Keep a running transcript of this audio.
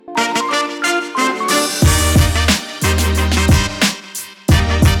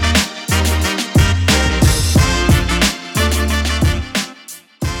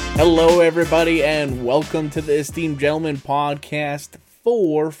Hello, everybody, and welcome to the Esteemed Gentlemen podcast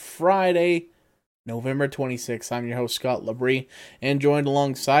for Friday, November 26th. I'm your host, Scott Labrie, and joined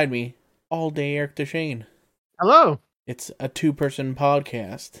alongside me all day, Eric Deshane. Hello. It's a two-person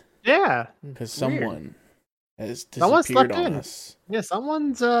podcast. Yeah. Because someone has disappeared on us. Yeah,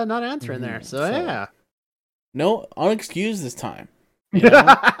 someone's not answering there, so yeah. No, unexcused this time. You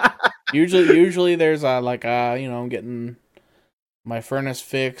know? usually there's I'm getting my furnace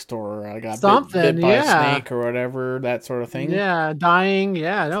fixed, or I got bit by a snake or whatever, that sort of thing. Yeah, dying.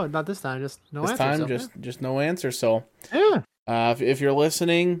 Yeah, no, not this time. Just no answer. This time, just no answer. So, yeah. If you're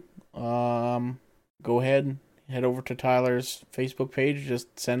listening, go ahead, head over to Tyler's Facebook page.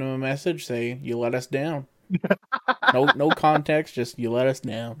 Just send him a message. Say you let us down. No context. Just you let us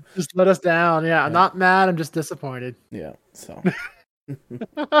down. Just let us down. Yeah, I'm not mad. I'm just disappointed. Yeah. So.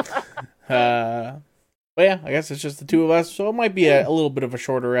 But yeah, I guess it's just the two of us, so it might be a little bit of a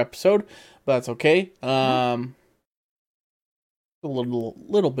shorter episode, but that's okay. A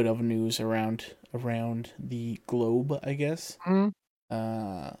little bit of news around the globe, I guess.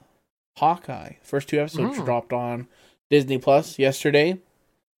 Hawkeye, first two episodes dropped on Disney Plus yesterday.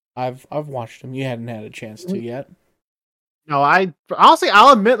 I've watched them. You hadn't had a chance to yet. No,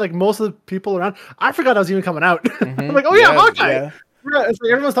 I'll admit, like most of the people around, I forgot I was even coming out. I'm like, Hawkeye. Yeah. Yeah, it's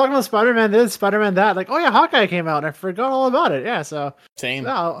like everyone's talking about Spider-Man this, Spider-Man that. Like, Hawkeye came out, and I forgot all about it. Yeah, so same.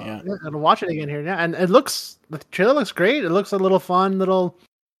 I'll watch it again here now, and the trailer looks great. It looks a little fun, little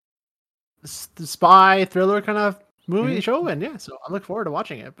spy thriller kind of movie show, and so I look forward to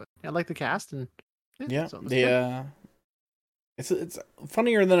watching it. But I like the cast, and it's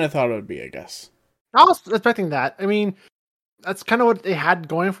funnier than I thought it would be, I guess. I was expecting that. I mean, that's kind of what they had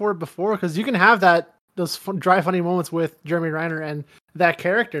going for it before, because you can have those dry, funny moments with Jeremy Renner and that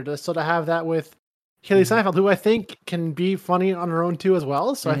character, to have that with Haley Steinfeld, who I think can be funny on her own too as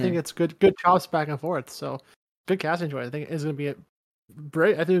well. So I think it's good chops back and forth. So good casting choice. I think it's going to be a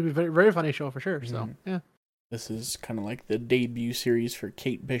very, very funny show for sure. So yeah, this is kind of like the debut series for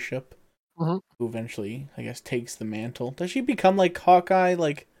Kate Bishop, who eventually, I guess, takes the mantle. Does she become like Hawkeye?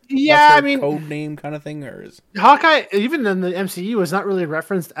 Like, yeah, I mean, code name kind of thing, or is Hawkeye, even in the MCU, is not really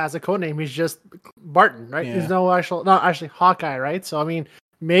referenced as a code name. He's just Barton, right? Yeah. There's not actually Hawkeye, right? So I mean,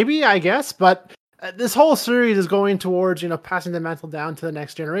 maybe, I guess, but this whole series is going towards passing the mantle down to the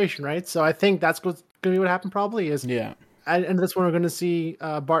next generation, right? So I think that's going to be what happened. Probably is and this one we're going to see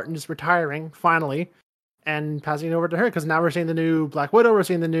Barton just retiring finally and passing it over to her, because now we're seeing the new Black Widow. We're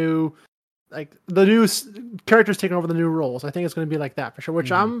seeing the new characters taking over the new roles. I think it's going to be like that for sure,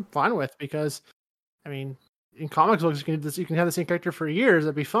 which I'm fine with, because, I mean, in comics books, you can have the same character for years.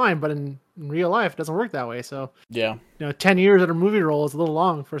 That'd be fine, but in real life, it doesn't work that way. So 10 years at a movie role is a little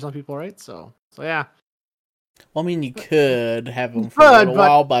long for some people, right? So yeah. Well, I mean, you could have them for a little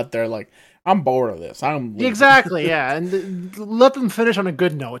while, but they're like, I'm bored of this. Exactly, yeah, and let them finish on a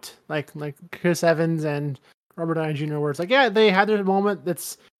good note, like Chris Evans and Robert Downey Jr., where it's like, they had their moment.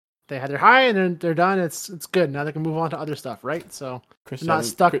 They had their high, and then they're done. It's good. Now they can move on to other stuff, right? So not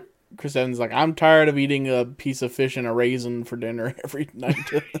stuck. Chris Evans like, I'm tired of eating a piece of fish and a raisin for dinner every night.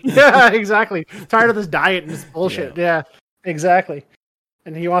 Yeah, exactly. Tired of this diet and this bullshit. Yeah, exactly.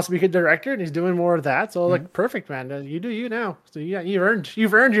 And he wants to be a director, and he's doing more of that. So like, perfect, man. You do you now. So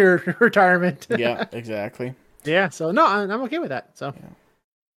you've earned your retirement. Yeah, exactly. Yeah. So no, I'm okay with that. So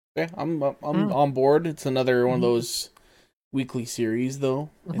I'm on board. It's another one of those weekly series, though.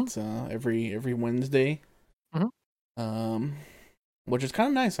 It's every Wednesday, which is kind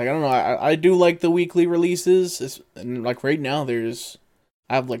of nice. Like, I don't know, I do like the weekly releases, and like right now I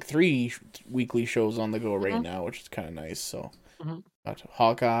have like 3 weekly shows on the go right now, which is kind of nice. So got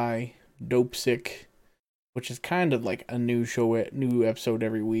Hawkeye, Dope Sick, which is kind of like a new episode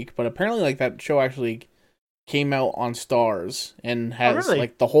every week, but apparently like that show actually came out on Stars and has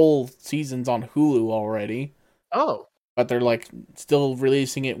like the whole season's on Hulu already. But they're like still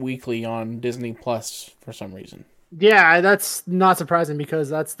releasing it weekly on Disney Plus for some reason. Yeah, that's not surprising, because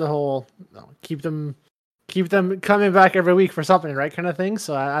that's the whole keep them coming back every week for something, right, kind of thing.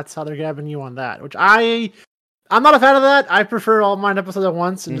 So that's how they're grabbing you on that, which I'm not a fan of that. I prefer all 9 episodes at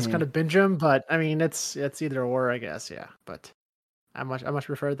once and just kind of binge them. But I mean, it's either or, I guess. Yeah, but I much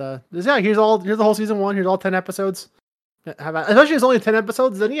prefer here's the whole season 1. Here's all 10 episodes. Especially if it's only 10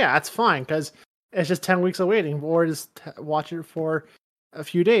 episodes, then that's fine, because it's just 10 weeks of waiting, or just watch it for a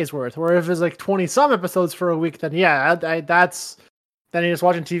few days worth. Or if it's like 20 some episodes for a week, then that's then you're just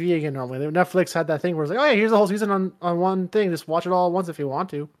watching TV again normally. Netflix had that thing where it's like, here's the whole season on one thing. Just watch it all at once if you want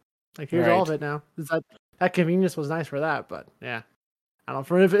to. Like, here's all of it now. That convenience was nice for that, but yeah. I don't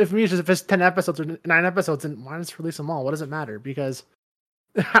know. If me, if it's 10 episodes or 9 episodes, then why just release them all? What does it matter? Because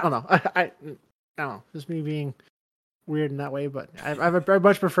I don't know. I don't know. Just me being weird in that way, but I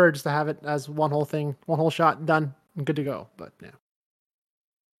much prefer just to have it as one whole thing, one whole shot, done, and good to go. But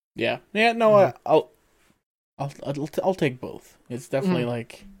yeah. No, I'll take both. It's definitely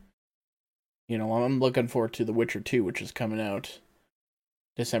like, I'm looking forward to The Witcher 2, which is coming out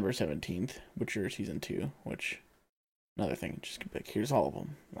December 17th. Witcher season 2, which another thing, just like, here's all of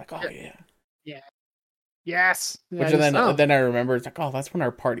them. Like, oh yeah, yes. Which then I remember it's like, oh, that's when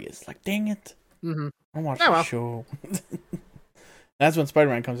our party is. Like, dang it. Mm-hmm. I watch the show. That's when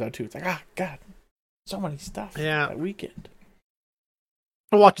Spider-Man comes out too. It's like, God, so many stuff. Yeah, that weekend.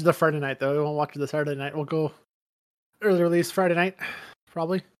 We'll watch it the Friday night though. We won't watch it the Saturday night. We'll go early release Friday night,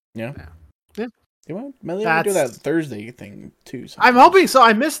 probably. Yeah. Maybe we do that Thursday thing too. Sometimes. I'm hoping so.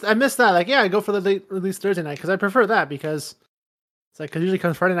 I missed that. Like, I go for the late release Thursday night because I prefer that because it's like because usually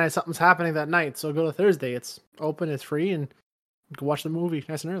comes Friday night something's happening that night. So go to Thursday. It's open. It's free, and you can watch the movie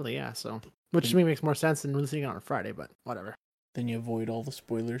nice and early. Yeah. So which to me makes more sense than releasing it on a Friday, but whatever. Then you avoid all the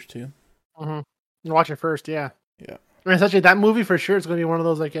spoilers too. Mm-hmm. You watch it first. Yeah. Yeah. I mean, essentially, that movie for sure is going to be one of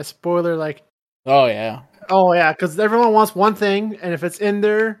those like a spoiler like. Oh yeah. Oh yeah, because everyone wants one thing, and if it's in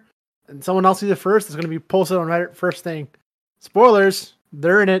there. And someone else sees it first, it's going to be posted on Reddit first thing. Spoilers,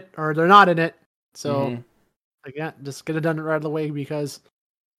 they're in it or they're not in it. So, just get it done right away because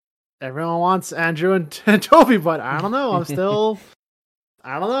everyone wants Andrew and Toby, but I don't know. I don't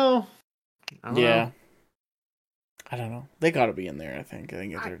know. I don't know. They got to be in there, I think.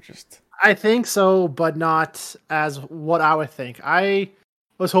 They're just... I think so, but not as what I would think. I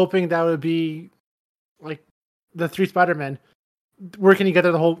was hoping that would be like the 3 Spider-Men working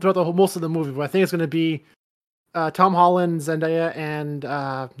together throughout most of the movie, but I think it's going to be Tom Holland, Zendaya, and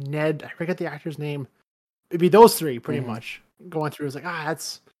Ned. I forget the actor's name. It'd be those 3 pretty much going through. It's like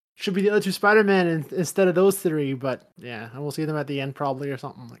that's should be the other 2 Spider-Men instead of those 3. But yeah, and we'll see them at the end probably or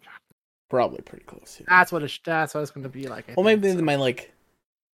something like. Probably pretty close. Yeah. That's what it's going to be like. Maybe they might like,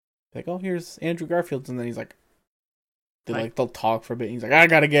 oh, here's Andrew Garfield, and then he's like. They'll talk for a bit. He's like, I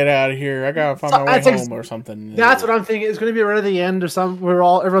gotta get out of here. I gotta find my way home or something. That's what I'm thinking. It's gonna be right at the end or something.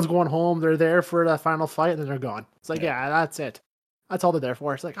 Everyone's going home. They're there for the final fight, and then they're gone. It's like, that's it. That's all they're there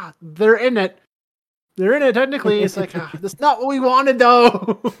for. It's like, they're in it. They're in it technically. It's like, that's not what we wanted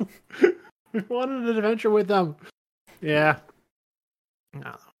though. We wanted an adventure with them. Yeah.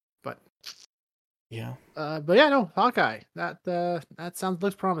 No, but yeah. Hawkeye. That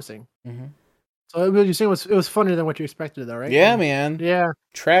looks promising. Mm-hmm. So you're saying it was funnier than what you expected, though, right? Yeah, man. Yeah.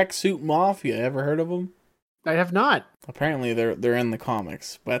 Tracksuit Mafia. Ever heard of them? I have not. Apparently, they're in the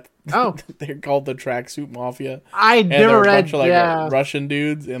comics, but they're called the Tracksuit Mafia. I never read. They're a bunch of Russian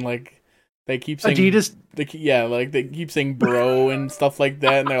dudes, and like they keep saying Adidas. They keep saying bro and stuff like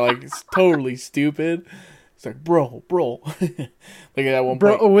that, and they're like it's totally stupid. It's like bro. Like at one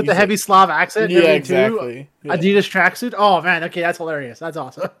point with the heavy Slav accent. Yeah, exactly. Yeah. Adidas tracksuit. Oh man, okay, that's hilarious. That's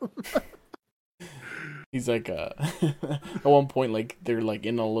awesome. He's like, at one point, like they're like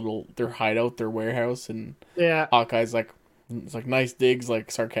in their hideout, their warehouse, and Hawkeye's like, it's like nice digs, like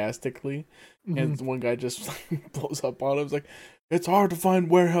sarcastically, and one guy just like, blows up on him. It's like, it's hard to find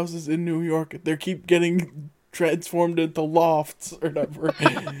warehouses in New York. They keep getting transformed into lofts or whatever.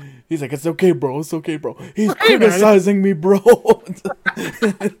 He's like, it's okay, bro. It's okay, bro. He's criticizing me, bro.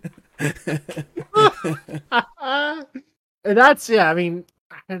 And that's I mean.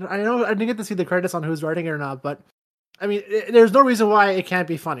 I know I didn't get to see the credits on who's writing it or not, but I mean, there's no reason why it can't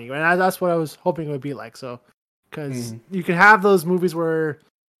be funny, and that's what I was hoping it would be like. So, because you can have those movies where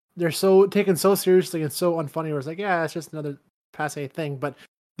they're so taken so seriously and so unfunny, where it's like, it's just another passe thing. But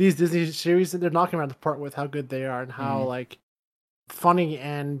these Disney series, they're knocking around the park with how good they are and how like funny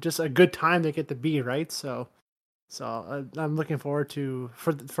and just a good time they get to be, right? So I'm looking forward to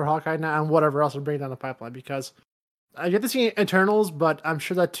for Hawkeye now and whatever else will bring down the pipeline because. I get to see Eternals, but I'm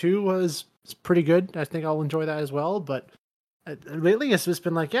sure that 2 was pretty good. I think I'll enjoy that as well. But lately, it's just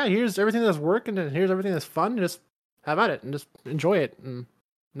been like, here's everything that's working, and here's everything that's fun. Just have at it and just enjoy it. And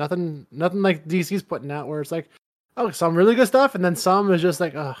nothing like DC's putting out where it's like, some really good stuff, and then some is just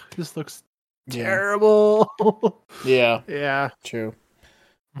like, this looks terrible. Yeah, true.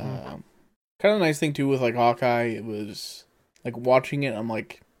 Kind of a nice thing too with like Hawkeye. It was like watching it. I'm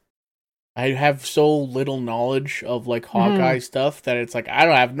like. I have so little knowledge of like Hawkeye stuff that it's like I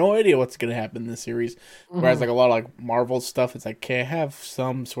don't have no idea what's gonna happen in this series. Whereas like a lot of like Marvel stuff, it's like okay, I have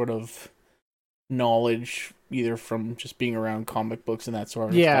some sort of knowledge either from just being around comic books and that sort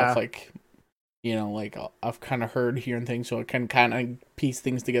of stuff. Like like I've kind of heard here and things, so I can kind of piece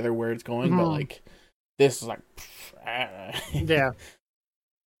things together where it's going. But like this is like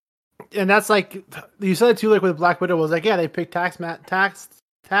and that's like you said it too. Like with Black Widow was like they picked tax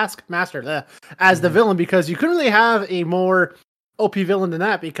Taskmaster as the villain, because you couldn't really have a more OP villain than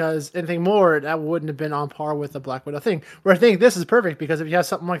that, because anything more that wouldn't have been on par with the Black Widow thing. Where I think this is perfect, because if you have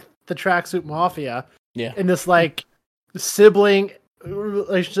something like the Tracksuit Mafia, in this like sibling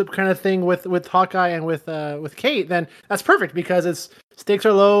relationship kind of thing with Hawkeye and with Kate, then that's perfect, because it's stakes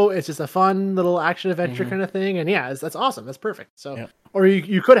are low. It's just a fun little action adventure kind of thing, and that's awesome. That's perfect. So, or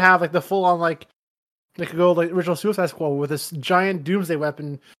you could have like the full on like they could go like original Suicide Squad with this giant doomsday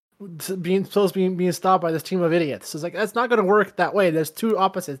weapon being stopped by this team of idiots. So it's like that's not going to work that way. There's two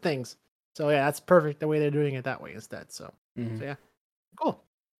opposite things. So that's perfect the way they're doing it that way instead. So, so cool.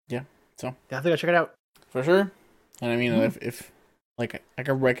 Yeah. So I think I'll check it out for sure. And I mean, if like I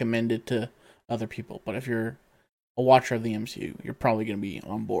could recommend it to other people, but if you're a watcher of the MCU, you're probably going to be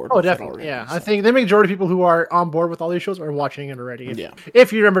on board. Oh, definitely. Already, so. I think the majority of people who are on board with all these shows are watching it already.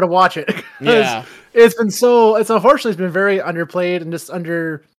 If you remember to watch it. It's unfortunately been very underplayed and just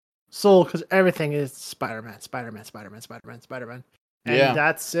undersold, because everything is Spider-Man. And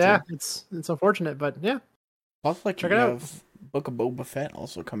that's it's unfortunate, but Also, like, check it out. Book of Boba Fett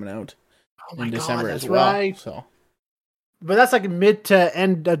also coming out in December as well. Right. So. But that's like mid to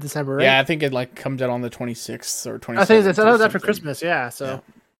end of December, right? Yeah, I think it like comes out on the 26th or 27th. I think it's after Christmas, yeah. So,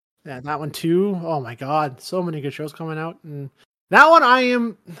 that one too. Oh my God, so many good shows coming out, and that one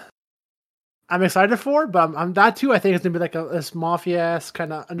I'm excited for. But I'm that too. I think it's gonna be like this mafia-esque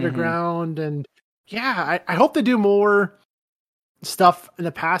kind of underground, and I hope they do more stuff in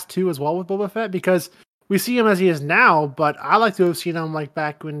the past too as well with Boba Fett, because we see him as he is now. But I like to have seen him like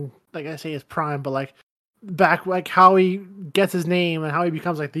back when, like I say, his prime, but like back like how he gets his name and how he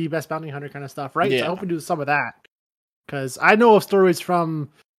becomes like the best bounty hunter kind of stuff, right? So I hope we do some of that, because I know of stories from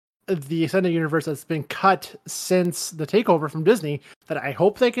the extended universe that's been cut since the takeover from Disney that I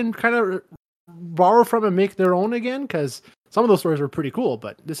hope they can kind of borrow from and make their own again, because some of those stories were pretty cool.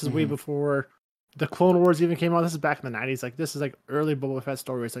 But this is way before the Clone Wars even came out. This is back in the 90s. Like, this is like early Boba Fett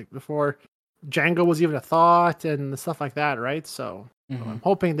stories, like before Django was even a thought and stuff like that, right? So I'm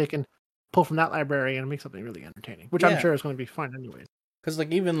hoping they can pull from that library and make something really entertaining, which I'm sure is going to be fun anyways. Because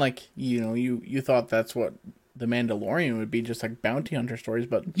like even like you thought that's what the Mandalorian would be, just like bounty hunter stories,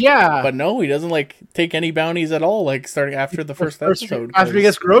 but no, he doesn't like take any bounties at all. Like starting after the first episode, after he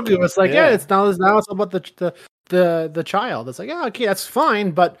gets Grogu, it's like it's now it's about the child. It's like okay, that's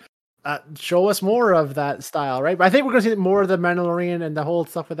fine, but show us more of that style, right? But I think we're going to see more of the Mandalorian and the whole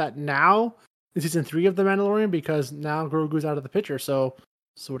stuff with that now in season 3 of the Mandalorian, because now Grogu's out of the picture. So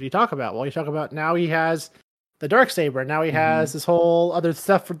what do you talk about? Well, you talk about now he has the Darksaber. Now he has this whole other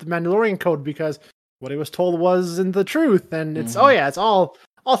stuff for the Mandalorian code, because what he was told wasn't the truth. And it's, it's all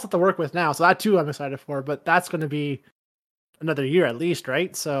stuff to work with now. So that too, I'm excited for, but that's going to be another year at least,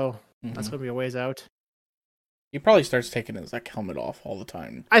 right? So that's going to be a ways out. He probably starts taking his like helmet off all the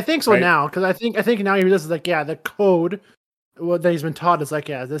time. I think so, right? Now, because I think now he does like, the code, what he's been taught is like,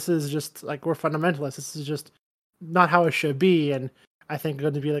 this is just like, we're fundamentalists. This is just not how it should be. And I think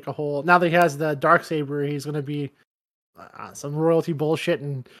going to be like a whole, now that he has the Darksaber, he's going to be some royalty bullshit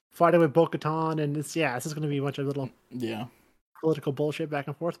and fighting with Bo-Katan, and it's just going to be a bunch of little political bullshit back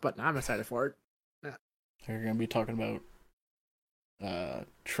and forth, but I'm excited for it. They're going to be talking about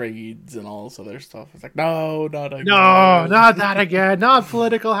trades and all this other stuff. It's like, no, not again. No, not that again. Not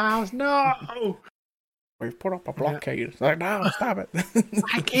political house. No. We've put up a blockade. It's like, no, stop it.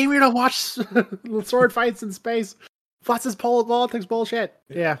 I came here to watch sword fights in space. What's this politics bullshit?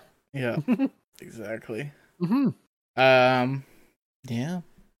 Yeah. Yeah. Exactly. Mm-hmm.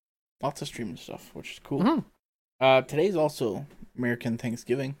 Lots of streaming stuff, which is cool. Today's also American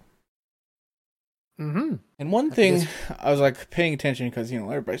Thanksgiving. Mm-hmm. And one thing I was like paying attention, because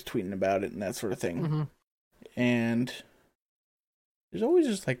everybody's tweeting about it and that sort of thing. And there's always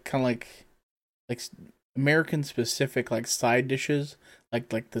just like kind of like American specific like side dishes,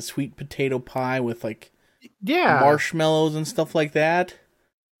 like the sweet potato pie with like marshmallows and stuff like that.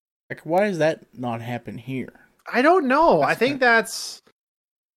 Like, why does that not happen here? I don't know. I think that's.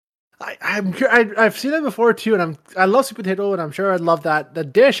 I've seen it before too, and I love sweet potato, and I'm sure I'd love that the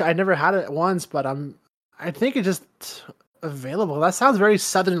dish. I never had it once, but I think it's just available. That sounds very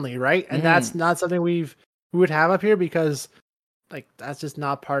southernly, right? And that's not something we would have up here, because like that's just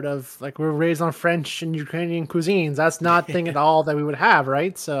not part of, like, we're raised on French and Ukrainian cuisines. That's not thing at all that we would have,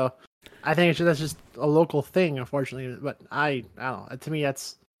 right? So I think that's just a local thing, unfortunately. But I don't know. To me, that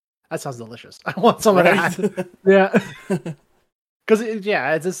sounds delicious. I want some of that. Yeah, because it's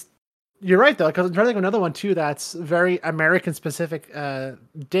just. You're right though, because I'm trying to think of another one too that's very American specific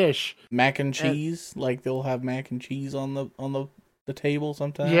dish. Mac and cheese, like they'll have mac and cheese on the table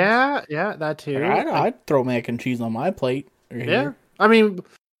sometimes. Yeah, that too. I'd throw mac and cheese on my plate. Here. I mean,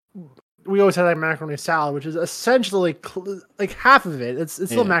 we always had like macaroni salad, which is essentially like half of it. It's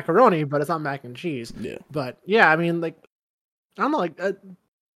still macaroni, but it's not mac and cheese. Yeah. But yeah, I mean, like I don't know, like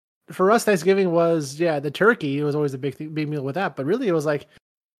for us, Thanksgiving was the turkey. It was always a big meal with that. But really, it was like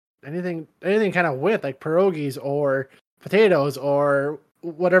anything kind of with like pierogies or potatoes or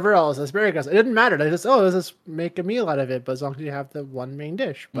whatever else, asparagus. It didn't matter. They just let's just make a meal out of it. But as long as you have the one main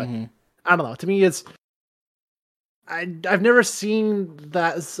dish. But I don't know. To me, it's I've never seen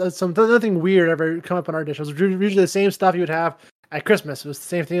that nothing weird ever come up on our dish. It was usually the same stuff you would have at Christmas. It was the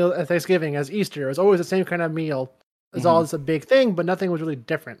same thing at Thanksgiving, as Easter. It was always the same kind of meal. It's always a big thing, but nothing was really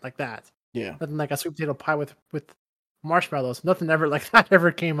different like that. Yeah. Nothing like a sweet potato pie with marshmallows. Nothing ever like that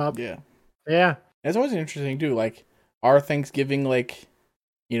ever came up. Yeah. Yeah. It's always interesting too. Like our Thanksgiving, like,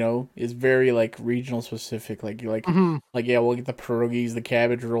 you know, is very like regional specific. Like we'll get the pierogies, the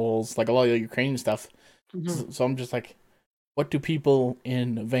cabbage rolls, like a lot of Ukrainian stuff. So I'm just like, what do people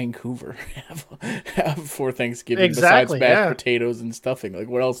in Vancouver have for Thanksgiving besides mashed potatoes and stuffing? Like,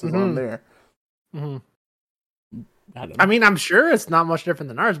 what else is on there? I mean, I'm sure it's not much different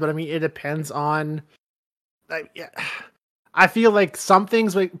than ours, but I mean, it depends on. I feel like some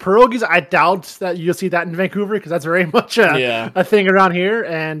things like pierogies, I doubt that you'll see that in Vancouver because that's very much a thing around here,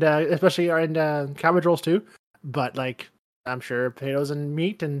 and especially in cabbage rolls too. But like, I'm sure potatoes and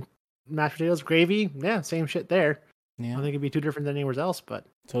meat and mashed potatoes, gravy, same shit there. Yeah. I don't think it'd be too different than anywhere else. But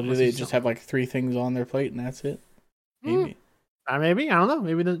so do they just have like 3 things on their plate and that's it? Maybe. Maybe I don't know.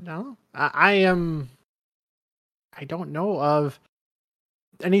 Maybe I don't know. I don't know of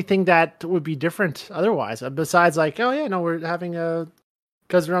anything that would be different otherwise. Besides, like, we're having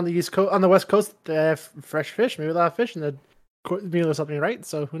because we're on the East Coast, on the West Coast, they have fresh fish. Maybe they'll have fish in the meal or something, right?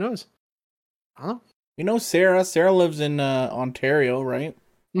 So who knows? I don't know. You know, Sarah. Sarah lives in Ontario, right?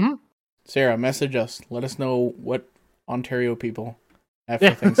 Mm-hmm. Sarah, message us. Let us know what Ontario people have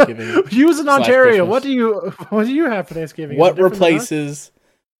for Thanksgiving. You was in Ontario. What do you have for Thanksgiving? What replaces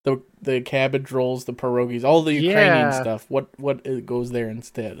the cabbage rolls, the pierogies, all the Ukrainian stuff? What goes there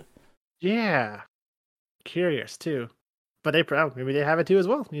instead? Yeah, curious too. But maybe they have it too as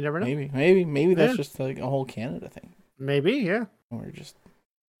well. You never know. Maybe that's just like a whole Canada thing. Maybe, yeah. Or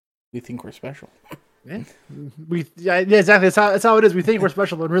we think we're special. Yeah, exactly. That's how it is. We think we're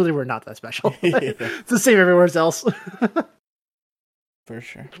special, but really we're not that special. It's the same everywhere else. For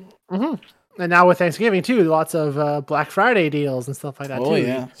sure. Mm-hmm. And now with Thanksgiving too, lots of Black Friday deals and stuff like that too. Oh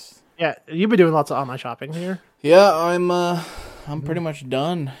yeah. Yeah, you've been doing lots of online shopping here. Yeah, I'm pretty much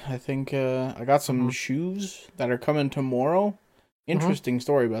done. I think I got some shoes that are coming tomorrow. Interesting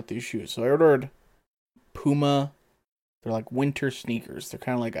story about these shoes. So I ordered Puma. They're like winter sneakers. They're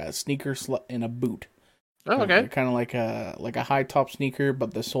kind of like a sneaker in a boot. Oh, okay. They're kind of like a high top sneaker,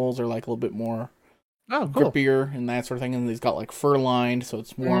 but the soles are like a little bit more cool. grippier and that sort of thing. And they've got like fur lined, so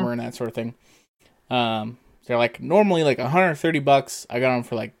it's warmer and that sort of thing. They're like normally like $130. I got them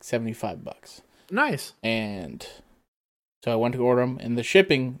for like $75. Nice. And so I went to order them, and the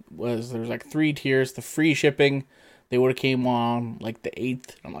shipping there's like 3 tiers. The free shipping, they would have came on like the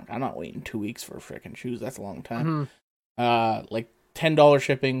 8th. I'm like, I'm not waiting 2 weeks for freaking shoes. That's a long time. Like $10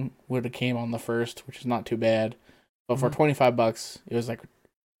 shipping would have came on the 1st, which is not too bad. But for $25, it was like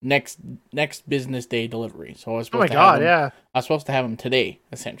next business day delivery. So I was supposed I was supposed to have them today,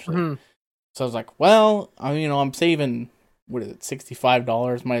 essentially. So I was like, well, I'm saving, what is it,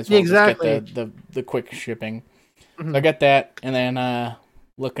 $65? Might as well just get the quick shipping. So I got that, and then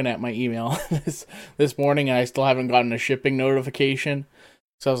looking at my email this morning, and I still haven't gotten a shipping notification.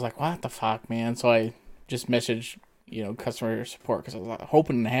 So I was like, what the fuck, man? So I just messaged, customer support, because I was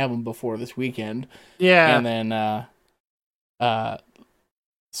hoping to have them before this weekend. Yeah. And then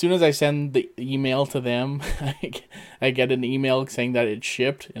as soon as I send the email to them, I get an email saying that it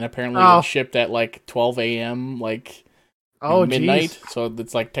shipped, and apparently it shipped at like 12 a.m., like midnight. Geez. So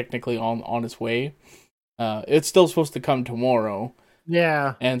it's like technically on its way. It's still supposed to come tomorrow.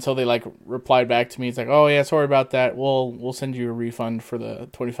 Yeah. And so they like replied back to me. It's like, oh yeah, sorry about that. We'll send you a refund for the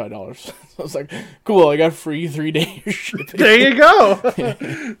 $25. So I was like, cool, I got free 3-day shipping. There you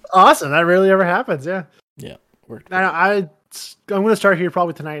go. Awesome. That really ever happens. Yeah. Yeah. Worked. I'm gonna start here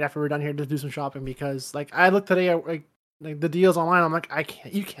probably tonight after we're done here to do some shopping, because like I looked today at like the deals online. I'm like,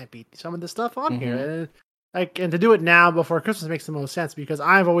 you can't beat some of this stuff on here. And to do it now before Christmas makes the most sense, because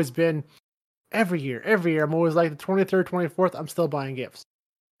I've always been every year I'm always like the 23rd, 24th, I'm still buying gifts.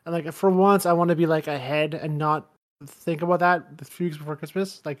 And like for once I want to be like ahead and not think about that the few weeks before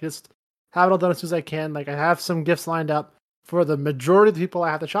Christmas. Like just have it all done as soon as I can. Like I have some gifts lined up for the majority of the people I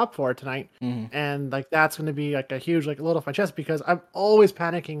have to shop for tonight. And like that's going to be like a huge like load off my chest, because I'm always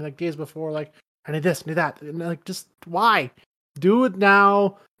panicking like days before, like I need this, need that. And like, just why? do it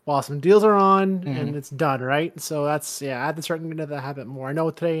now while some deals are on, and it's done, right? So that's, I have to start getting into that habit more. I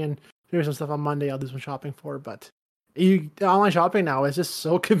know today and here's some stuff on Monday I'll do some shopping for, but online shopping now is just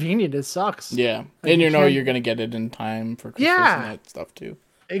so convenient. It sucks. Yeah, like, and you're gonna get it in time for Christmas and that stuff too.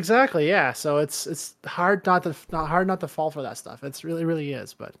 Exactly. Yeah. So it's hard not to fall for that stuff. It's really, really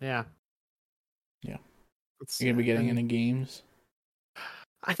is. But yeah. You're gonna be getting into games.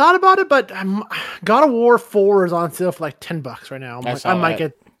 I thought about it, but God of War 4 is on sale for like $10 right now. I might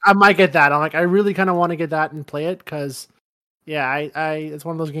get that. I'm like, I really kind of want to get that and play it because, it's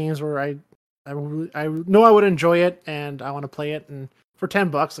one of those games where I know I would enjoy it and I want to play it, and for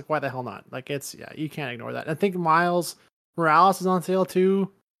 $10, like why the hell not? Like you can't ignore that. I think Miles Morales is on sale too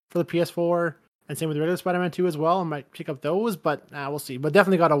for the PS4, and same with regular Spider-Man 2 as well. I might pick up those, but we'll see. But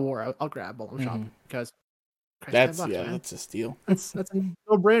definitely God of War, I'll grab while I'm shopping because that's a steal. That's a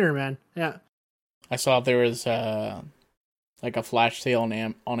no-brainer, man. Yeah. I saw there was like a flash sale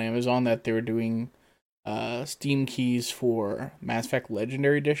on Amazon that they were doing Steam keys for Mass Effect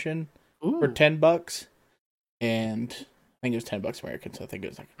Legendary Edition for $10, and I think it was $10 American, so I think it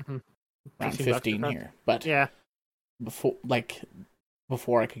was like around 15 here. But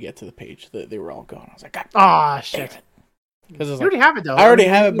before I could get to the page, they were all gone. I was like, God, shit! Because you already have it though. I already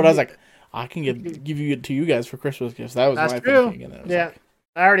have it, but I was like, I can give it to you guys for Christmas gifts. That was my thinking. And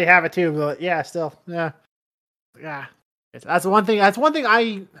I already have it too, but still, yeah. That's one thing. That's one thing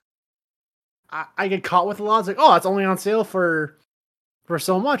I get caught with a lot. It's like, oh, it's only on sale for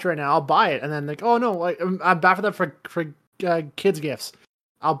so much right now. I'll buy it, and then like, oh no, like I'm bad for that for kids gifts.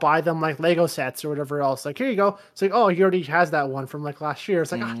 I'll buy them like Lego sets or whatever else. Like, here you go. It's like, oh, he already has that one from like last year.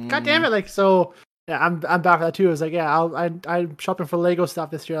 It's like, God damn it! Like, so yeah, I'm bad for that too. It's like, I'm shopping for Lego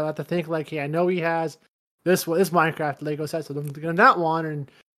stuff this year. I have to think like, I know he has this Minecraft Lego set, so I'm getting that one, and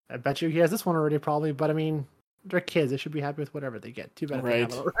I bet you he has this one already probably. But I mean, they're kids; they should be happy with whatever they get. Too bad if they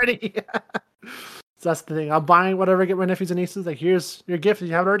have it already. So that's the thing. I'm buying whatever I get my nephews and nieces. Like, here's your gift. If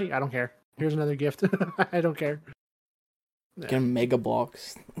you have it already, I don't care. Here's another gift. I don't care. Get them Mega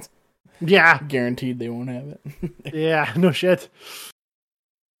Blocks. Yeah. Guaranteed they won't have it. Yeah, no shit.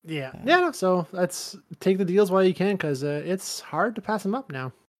 Yeah. No, so let's take the deals while you can, because it's hard to pass them up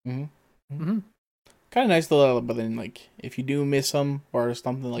now. Kind of nice though, but then like if you do miss them or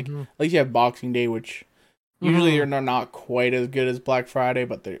something, like at least you have Boxing Day, which usually they're not quite as good as Black Friday,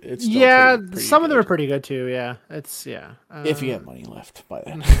 but it's still pretty some good. of them are pretty good too. Yeah, it's if you have money left by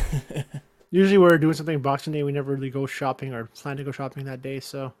then. Usually we're doing something Boxing Day. We never really go shopping or plan to go shopping that day.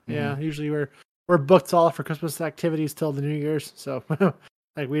 So usually we're booked all for Christmas activities till the New Year's. So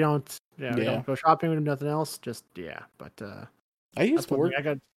like we don't go shopping. We do nothing else. Just But I used to work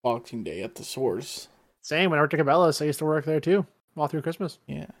Boxing Day at the Source. Same when I worked at Cabela's. I used to work there too all through Christmas.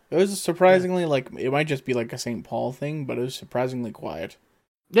 Yeah, it was surprisingly like it might just be like a St. Paul thing, but it was surprisingly quiet.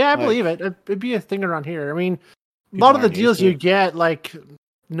 Yeah, I believe it. It'd be a thing around here. I mean, a lot of the deals you get like.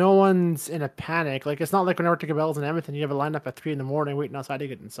 No one's in a panic. Like, it's not like when I worked at Cabela's in Edmonton, you have a lineup at 3 a.m. waiting outside to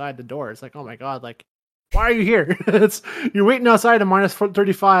get inside the door. It's like, oh my God, like, why are you here? You're waiting outside at minus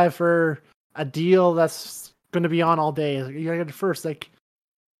 35 for a deal that's going to be on all day. Like, you gotta get it first. Like,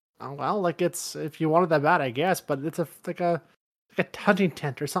 oh, well, like, it's, if you want it that bad, I guess, but it's like a hunting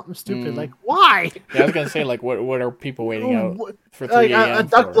tent or something stupid. Like, why? Yeah, I was gonna say, like, what are people waiting out for 3 like a.m. a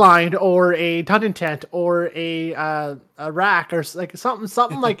duck blind or a hunting tent or a rack or like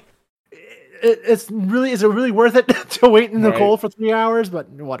something like is it really worth it to wait in the cold for 3 hours? But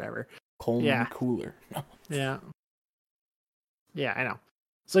whatever. Cold and cooler. Yeah, I know.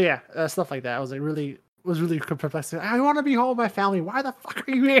 So stuff like that was really perplexing. I want to be home with my family. Why the fuck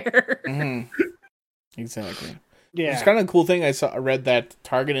are you here? Exactly. Yeah, it's kind of a cool thing. I read that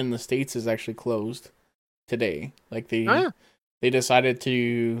Target in the States is actually closed today. Like they decided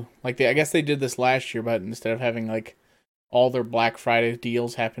to I guess they did this last year, but instead of having like all their Black Friday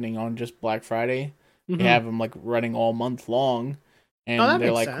deals happening on just Black Friday, they have them like running all month long. And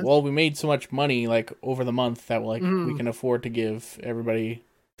they're like, sense. Well, we made so much money like over the month that like we can afford to give everybody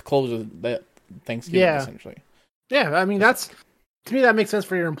to close that Thanksgiving essentially. Yeah, I mean to me that makes sense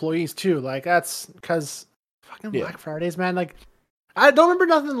for your employees too. Like that's because. Fucking Black Fridays, man. Like, I don't remember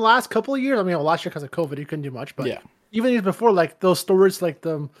nothing in the last couple of years. I mean, last year because of COVID, you couldn't do much. But even years before, like those stores, like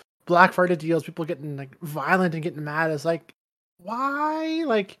the Black Friday deals, people getting like violent and getting mad. It's like, why?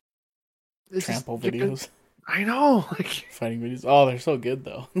 Like, trample videos. I know, like fighting videos. Oh, they're so good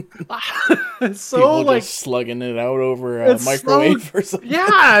though. It's so people like just slugging it out over a microwave or something.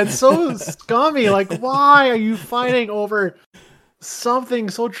 Yeah, it's so scummy. Like, why are you fighting over something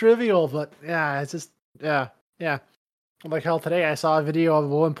so trivial? But it's just Yeah. Like hell today I saw a video of a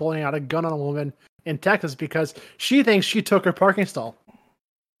woman pulling out a gun on a woman in Texas because she thinks she took her parking stall.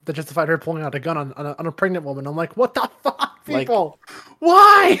 That justified her pulling out a gun on a pregnant woman. I'm like, what the fuck, people?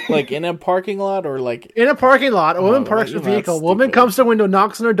 Why? Like in a parking lot or like in a parking lot? A woman parks her vehicle. Woman comes to the window,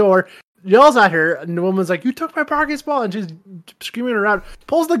 knocks on her door, yells at her, and the woman's like, "You took my parking spot!" And she's screaming around,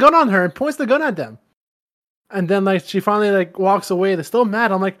 pulls the gun on her, and points the gun at them. And then like she finally like walks away. They're still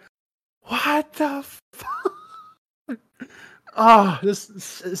mad. I'm like, what the fuck? Oh,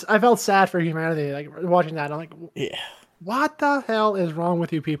 I felt sad for humanity. Like watching that, I'm like, yeah. What the hell is wrong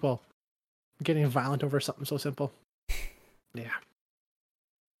with you people? Getting violent over something so simple. Yeah.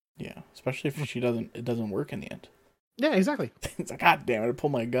 Yeah, especially if it doesn't work in the end. Yeah, exactly. It's like, God damn it, I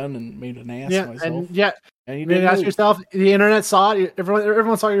pulled my gun and made an ass of myself. And you didn't ask yourself, the internet saw it,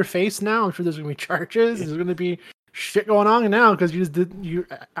 everyone saw your face now. I'm sure there's going to be charges. There's going to be shit going on now because you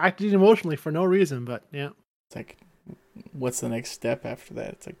acted emotionally for no reason, but yeah. It's like, what's the next step after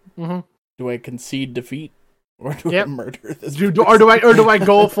that? It's like, do I concede defeat? Or do I murder this person? Or do I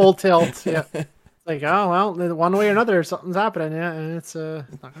go full tilt? Yeah. It's like, oh well, one way or another, something's happening, yeah, and it's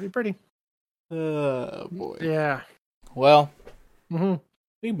not gonna be pretty. Oh boy. Yeah. Well,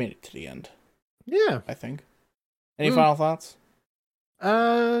 we made it to the end. Yeah. I think. Any final thoughts?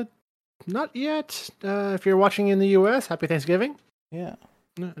 Not yet. If you're watching in the US, happy Thanksgiving. Yeah.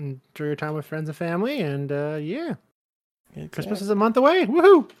 Enjoy your time with friends and family, and yeah. Exactly. Christmas is a month away.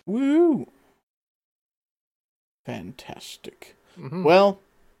 Woohoo! Woo! Fantastic. Well,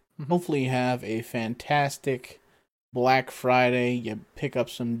 hopefully you have a fantastic Black Friday. You pick up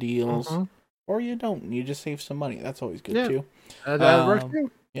some deals, or you don't. You just save some money. That's always good too. That works too.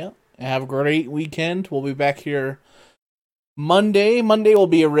 Yeah. Have a great weekend. We'll be back here Monday. Monday will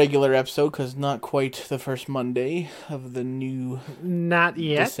be a regular episode because not quite the first Monday of the new not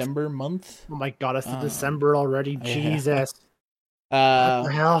yet December month. Oh my god, it's December already. Jesus. What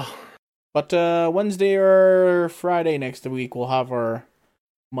the hell? But Wednesday or Friday next week, we'll have our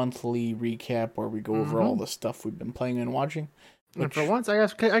monthly recap where we go over all the stuff we've been playing and watching. And for once, I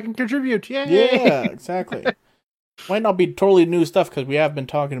guess I can contribute. Yay! Yeah, exactly. Might not be totally new stuff because we have been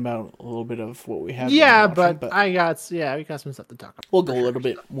talking about a little bit of what we have. Yeah, been watching, but we got some stuff to talk about. We'll go a little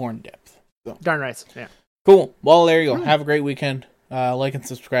bit more in depth. So. Darn right. Yeah. Cool. Well, there you go. Have a great weekend. Like and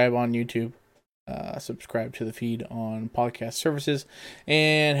subscribe on YouTube. Subscribe to the feed on podcast services,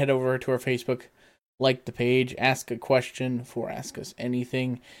 and head over to our Facebook, like the page, ask a question for Ask Us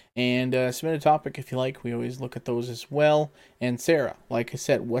Anything, and submit a topic if you like. We always look at those as well. And Sarah, like I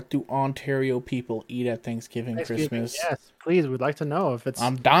said, what do Ontario people eat at Thanksgiving, Christmas? Yes, please. We'd like to know if it's.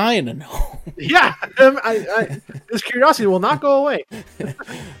 I'm dying to know. Yeah, this curiosity will not go away.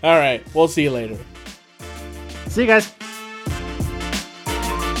 All right, we'll see you later. See you guys.